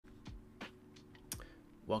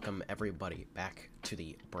Welcome, everybody, back to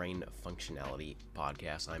the Brain Functionality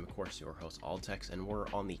Podcast. I'm, of course, your host, Altex, and we're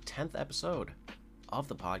on the 10th episode of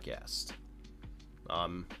the podcast.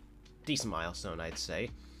 Decent milestone, I'd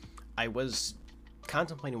say. I was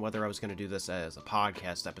contemplating whether I was going to do this as a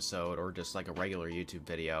podcast episode or just like a regular YouTube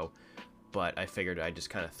video, but I figured I'd just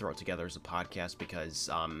kind of throw it together as a podcast because,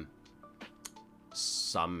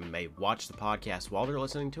 some may watch the podcast while they're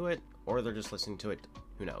listening to it, or they're just listening to it,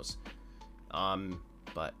 who knows.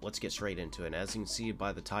 But let's get straight into it. And as you can see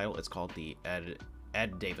by the title, it's called the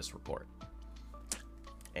Ed Davis Report.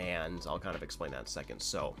 And I'll kind of explain that in a second.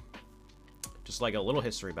 So, just like a little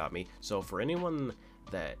history about me. So for anyone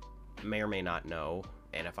that may or may not know,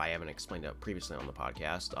 and if I haven't explained it previously on the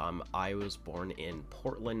podcast, I was born in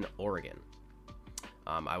Portland, Oregon.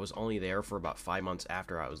 I was only there for about 5 months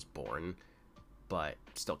after I was born, but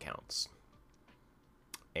still counts.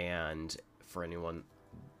 And for anyone,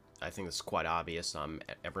 I think this is quite obvious.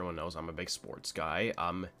 Everyone knows I'm a big sports guy.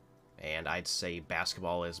 And I'd say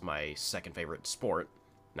basketball is my second favorite sport,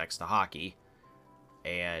 next to hockey.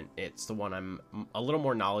 And it's the one I'm a little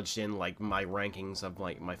more knowledge in. Like my rankings of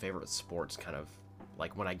like my favorite sports, kind of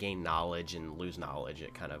like when I gain knowledge and lose knowledge,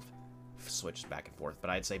 it kind of switches back and forth.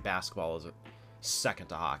 But I'd say basketball is second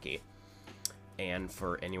to hockey. And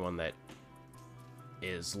for anyone that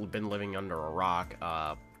is been living under a rock,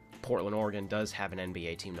 Portland, Oregon does have an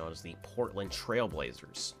NBA team known as the Portland Trail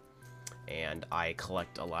Blazers. And I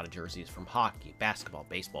collect a lot of jerseys from hockey, basketball,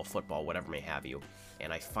 baseball, football, whatever may have you.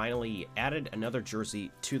 And I finally added another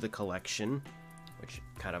jersey to the collection, which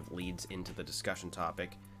kind of leads into the discussion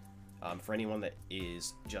topic. For anyone that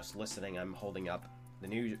is just listening, I'm holding up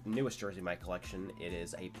the newest jersey in my collection. It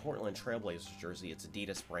is a Portland Trail Blazers jersey. It's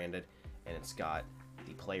Adidas branded, and it's got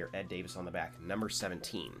the player Ed Davis on the back, number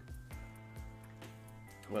 17.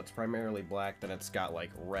 Well, it's primarily black, then it's got like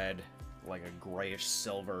red, like a grayish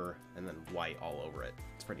silver, and then white all over it.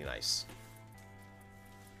 It's pretty nice.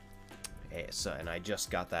 Okay, so, and I just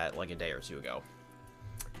got that like a day or two ago.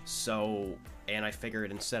 So, and I figured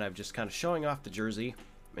instead of just kind of showing off the jersey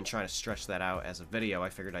and trying to stretch that out as a video, I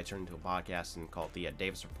figured I'd turn it into a podcast and call it the Ed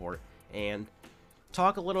Davis Report and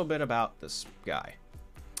talk a little bit about this guy.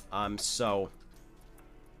 So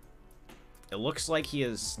it looks like he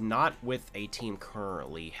is not with a team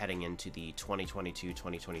currently heading into the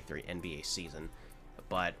 2022-2023 NBA season,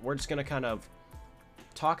 but we're just going to kind of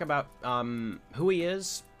talk about who he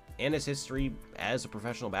is and his history as a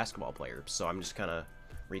professional basketball player. So I'm just going to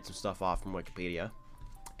read some stuff off from Wikipedia,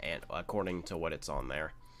 and according to what it's on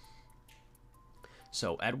there.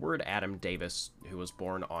 So Edward Adam Davis, who was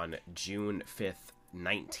born on June 5th,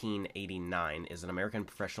 1989, is an American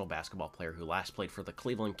professional basketball player who last played for the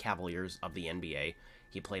Cleveland Cavaliers of the NBA.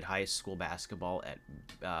 He played high school basketball at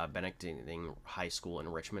Benedictine High School in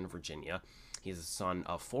Richmond, Virginia. He's the son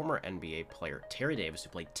of former NBA player Terry Davis,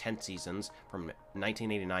 who played 10 seasons from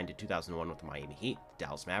 1989 to 2001 with the Miami Heat,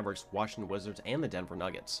 Dallas Mavericks, Washington Wizards, and the Denver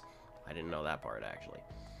Nuggets. I didn't know that part, actually.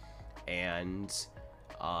 And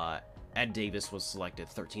Ed Davis was selected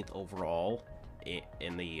 13th overall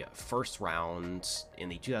in the first round in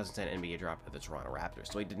the 2010 NBA draft of the Toronto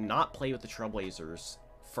Raptors. So he did not play with the Trailblazers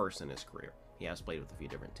first in his career. He has played with a few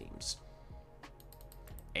different teams.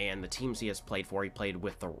 And the teams he has played for, he played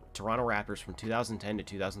with the Toronto Raptors from 2010 to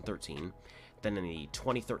 2013. Then in the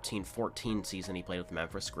 2013-14 season, he played with the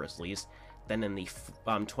Memphis Grizzlies. Then in the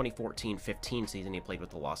 2014-15 season, he played with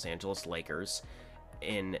the Los Angeles Lakers.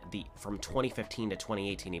 From 2015 to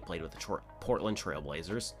 2018, he played with the Portland Trail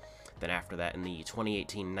Blazers. Then after that, in the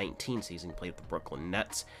 2018-19 season, he played with the Brooklyn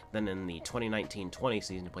Nets. Then in the 2019-20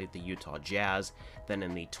 season, he played with the Utah Jazz. Then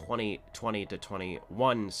in the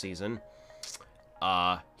 2020-21 season,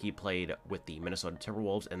 he played with the Minnesota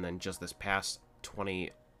Timberwolves. And then just this past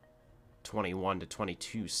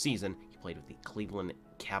 2021-22 season, he played with the Cleveland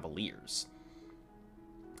Cavaliers.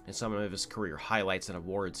 In some of his career highlights and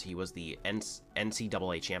awards, he was the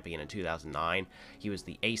NCAA champion in 2009. He was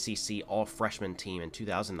the ACC All-Freshman team in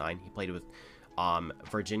 2009. He played with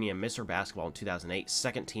Virginia Mr. Basketball in 2008,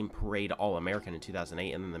 second team Parade All-American in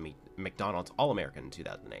 2008, and then the McDonald's All-American in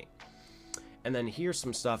 2008. And then here's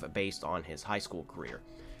some stuff based on his high school career.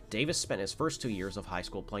 Davis spent his first 2 years of high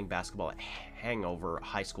school playing basketball at Hangover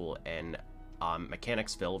High School in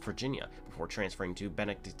Mechanicsville, Virginia, before transferring to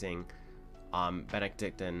Benedictine High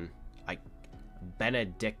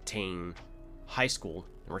School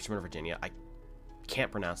in Richmond, Virginia. I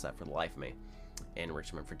can't pronounce that for the life of me. In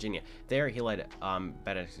Richmond, Virginia. There, he led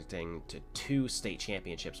Benedictine to 2 state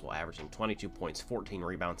championships while averaging 22 points, 14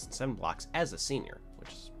 rebounds, and 7 blocks as a senior,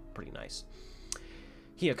 which is pretty nice.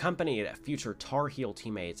 He accompanied future Tar Heel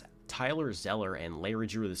teammates Tyler Zeller and Larry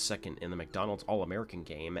Drew II in the McDonald's All-American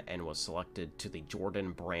game and was selected to the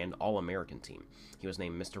Jordan Brand All-American team. He was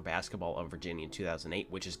named Mr. Basketball of Virginia in 2008,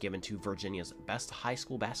 which is given to Virginia's best high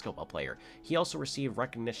school basketball player. He also received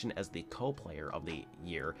recognition as the co-player of the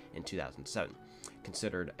year in 2007.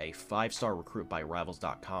 Considered a 5-star recruit by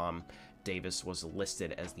Rivals.com, Davis was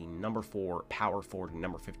listed as the number 4 power forward and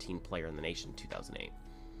number 15 player in the nation in 2008.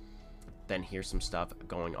 Then here's some stuff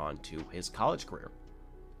going on to his college career.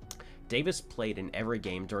 Davis played in every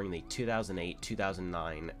game during the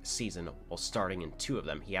 2008-2009 season while starting in 2 of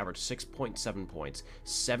them. He averaged 6.7 points,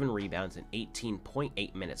 7 rebounds, and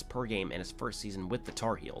 18.8 minutes per game in his first season with the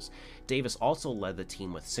Tar Heels. Davis also led the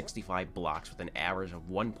team with 65 blocks with an average of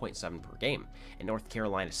 1.7 per game. In North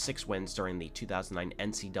Carolina's 6 wins during the 2009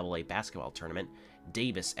 NCAA basketball tournament,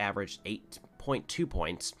 Davis averaged 8.2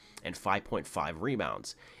 points and 5.5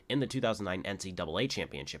 rebounds. In the 2009 NCAA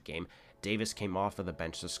championship game, Davis came off of the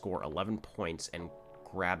bench to score 11 points and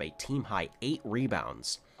grab a team-high 8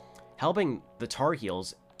 rebounds, helping the Tar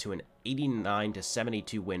Heels to an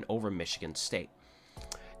 89-72 win over Michigan State.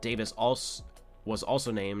 Davis was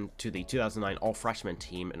also named to the 2009 All-Freshman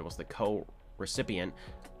team and was the co-recipient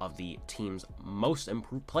of the team's Most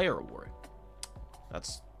Improved Player Award.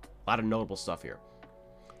 That's a lot of notable stuff here.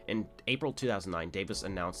 In April 2009, Davis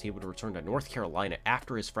announced he would return to North Carolina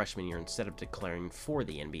after his freshman year instead of declaring for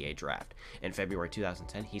the NBA draft. In February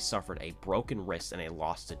 2010, he suffered a broken wrist and a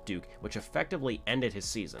loss to Duke, which effectively ended his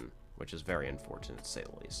season, which is very unfortunate to say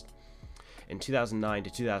the least. In 2009 to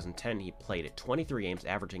 2010, he played 23 games,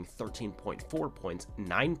 averaging 13.4 points,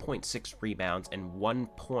 9.6 rebounds, and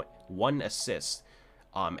 1 assist,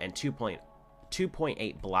 and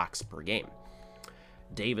 2.8 blocks per game.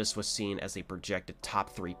 Davis was seen as a projected top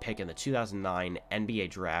 3 pick in the 2009 NBA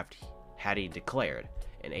draft had he declared.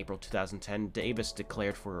 In April 2010, Davis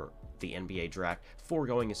declared for the NBA draft,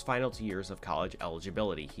 foregoing his final 2 years of college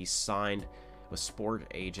eligibility. He signed with sport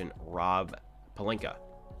agent Rob Pelinka.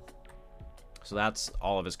 So that's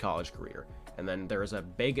all of his college career. And then there's a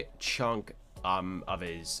big chunk of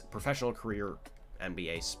his professional career,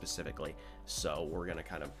 NBA specifically. So we're going to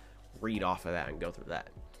kind of read off of that and go through that.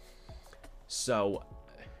 So,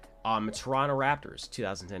 Toronto Raptors,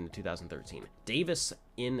 2010 to 2013. Davis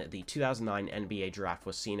in the 2009 NBA draft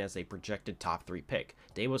was seen as a projected top 3 pick.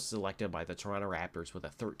 Davis was selected by the Toronto Raptors with a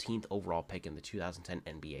 13th overall pick in the 2010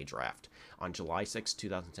 NBA draft. On July 6,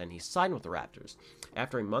 2010, he signed with the Raptors.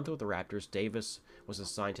 After a month with the Raptors, Davis was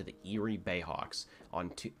assigned to the Erie Bayhawks.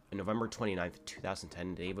 On November 29,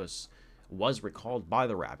 2010, Davis was recalled by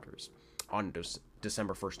the Raptors. On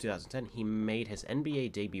December 1st, 2010, he made his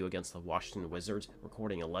NBA debut against the Washington Wizards,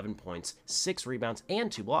 recording 11 points, 6 rebounds, and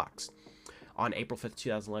 2 blocks. On April 5th,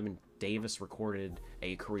 2011, Davis recorded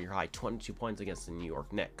a career-high 22 points against the New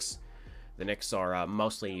York Knicks. The Knicks are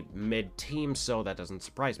mostly mid-team, so that doesn't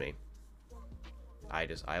surprise me. I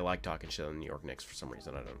like talking shit on the New York Knicks for some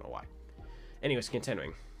reason. I don't know why. Anyways,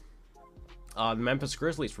 continuing. The Memphis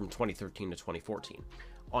Grizzlies from 2013 to 2014.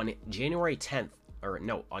 On January 30th,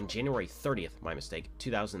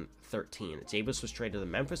 2013, Davis was traded to the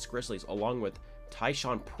Memphis Grizzlies along with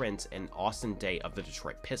Tyshawn Prince and Austin Day of the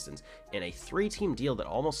Detroit Pistons in a 3-team deal that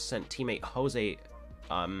almost sent teammate Jose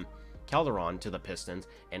Calderon to the Pistons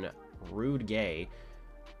and Rude Gay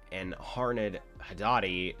and Harned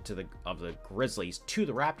Haddadi of the Grizzlies to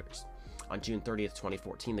the Raptors. On June 30th,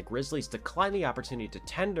 2014, the Grizzlies declined the opportunity to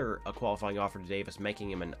tender a qualifying offer to Davis,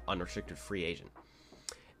 making him an unrestricted free agent.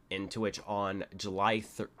 Into which on July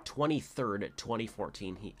 23rd,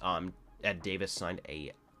 2014, Davis signed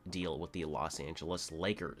a deal with the Los Angeles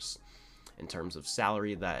Lakers. In terms of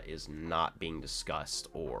salary, that is not being discussed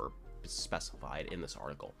or specified in this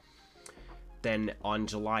article. Then on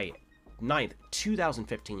July 9th,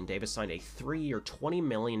 2015, Davis signed a 3-year, $20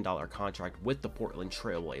 million contract with the Portland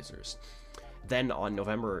Trail Blazers. Then on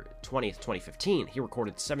November 20th, 2015, he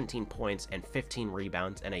recorded 17 points and 15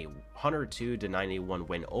 rebounds and a 102-91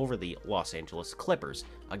 win over the Los Angeles Clippers.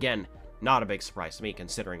 Again, not a big surprise to me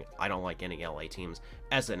considering I don't like any LA teams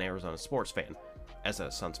as an Arizona sports fan. As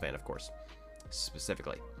a Suns fan, of course,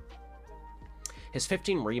 specifically. His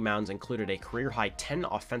 15 rebounds included a career-high 10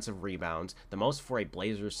 offensive rebounds, the most for a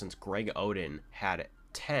Blazer since Greg Oden had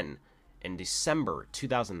 10 in December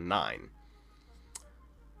 2009.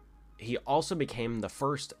 He also became the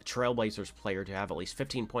first Trailblazers player to have at least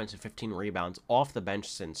 15 points and 15 rebounds off the bench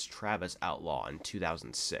since Travis Outlaw in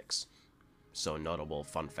 2006. So notable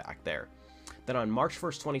fun fact there. Then on March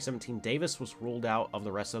 1st, 2017, Davis was ruled out of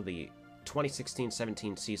the rest of the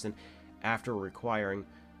 2016-17 season after requiring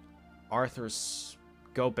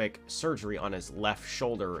arthroscopic surgery on his left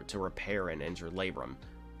shoulder to repair an injured labrum.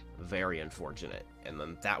 Very unfortunate. And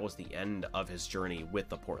then that was the end of his journey with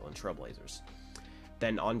the Portland Trail Blazers.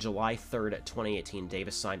 Then on July 3rd, 2018,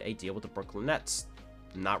 Davis signed a deal with the Brooklyn Nets.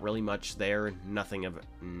 Not really much there, nothing of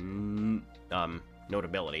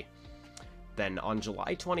notability. Then on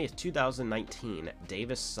July 20th, 2019,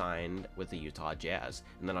 Davis signed with the Utah Jazz.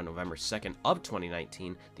 And then on November 2nd of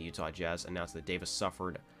 2019, the Utah Jazz announced that Davis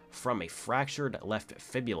suffered from a fractured left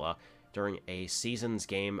fibula during a season's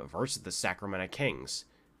game versus the Sacramento Kings.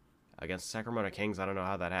 Against the Sacramento Kings, I don't know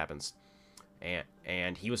how that happens.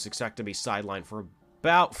 And he was expected to be sidelined for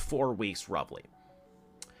about 4 weeks, roughly.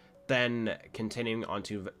 Then continuing on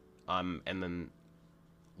to, and then,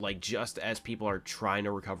 like, just as people are trying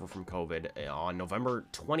to recover from COVID, on November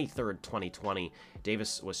 23rd, 2020,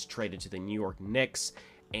 Davis was traded to the New York Knicks,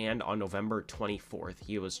 and on November 24th,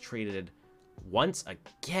 he was traded once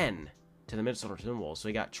again to the Minnesota Timberwolves, so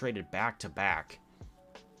he got traded back-to-back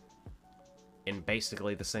in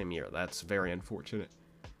basically the same year. That's very unfortunate.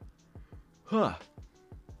 Huh.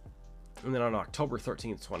 And then on October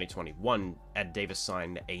 13th, 2021, Ed Davis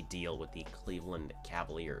signed a deal with the Cleveland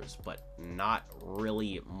Cavaliers, but not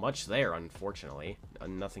really much there, unfortunately.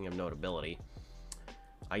 Nothing of notability.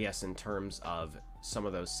 I guess in terms of some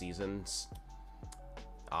of those seasons,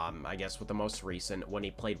 I guess with the most recent, when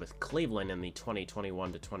he played with Cleveland in the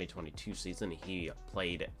 2021 to 2022 season, he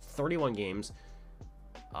played 31 games,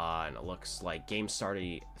 and it looks like games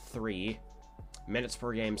started 3, minutes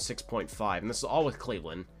per game 6.5, and this is all with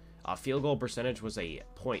Cleveland. Field goal percentage was a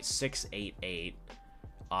 .688.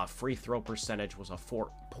 Free throw percentage was a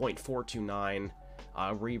 .429.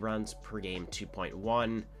 Rebounds per game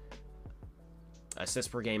 2.1. Assists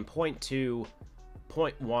per game 0.2.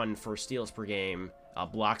 0.1 for steals per game.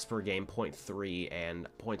 Blocks per game 0.3. And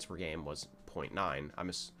points per game was 0.9.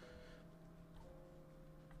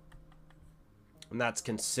 And that's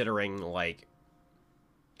considering, like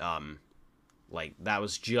that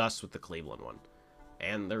was just with the Cleveland one.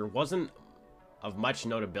 And there wasn't of much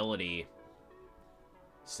notability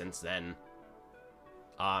since then.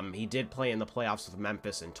 He did play in the playoffs with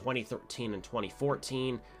Memphis in 2013 and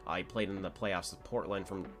 2014. He played in the playoffs with Portland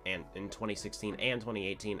in 2016 and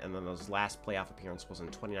 2018. And then his last playoff appearance was in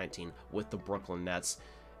 2019 with the Brooklyn Nets,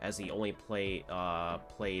 as he only played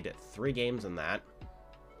 3 games in that.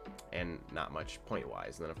 And not much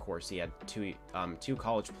point-wise. And then, of course, he had two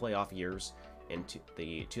college playoff years in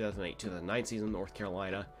the 2008-2009 season, North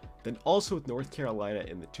Carolina, then also with North Carolina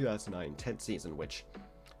in the 2009-10 season, which,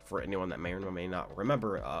 for anyone that may or may not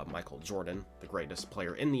remember, Michael Jordan, the greatest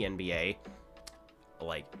player in the NBA,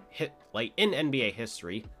 in NBA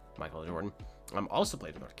history, Michael Jordan, also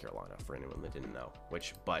played in North Carolina, for anyone that didn't know,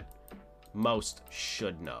 but most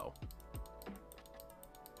should know.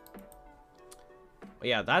 But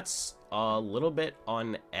yeah, that's a little bit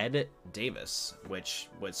on Ed Davis, which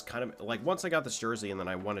was kind of, like, once I got this jersey and then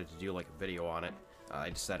I wanted to do, like, a video on it, I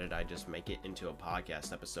decided I'd just make it into a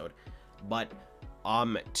podcast episode. But,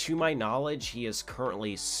 to my knowledge, he is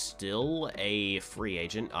currently still a free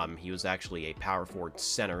agent. He was actually a power forward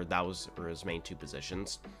center. That was his main 2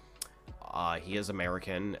 positions. He is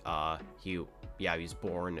American. He was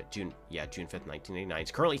born June 5th, 1989.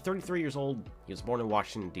 He's currently 33 years old. He was born in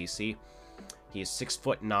Washington, D.C. He is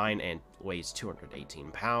 6'9" and weighs 218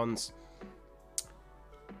 pounds.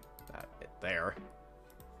 There.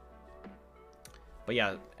 But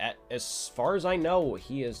yeah, as far as I know,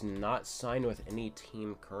 he is not signed with any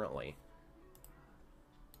team currently.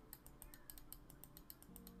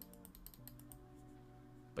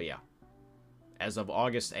 But yeah, as of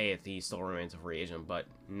August 8th, he still remains a free agent, but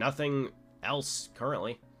nothing else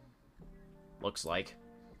currently, looks like.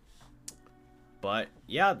 But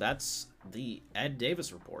yeah, that's the Ed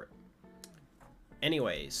Davis report.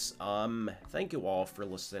 Anyways, thank you all for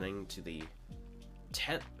listening to the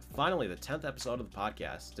 10th, finally the 10th episode of the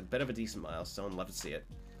podcast. It's a bit of a decent milestone, love to see it.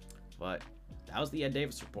 But that was the Ed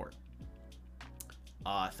Davis report.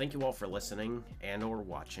 Thank you all for listening and or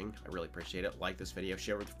watching. I really appreciate it. Like this video,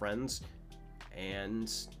 share it with friends.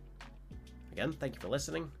 And again, thank you for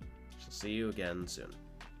listening. Shall see you again soon.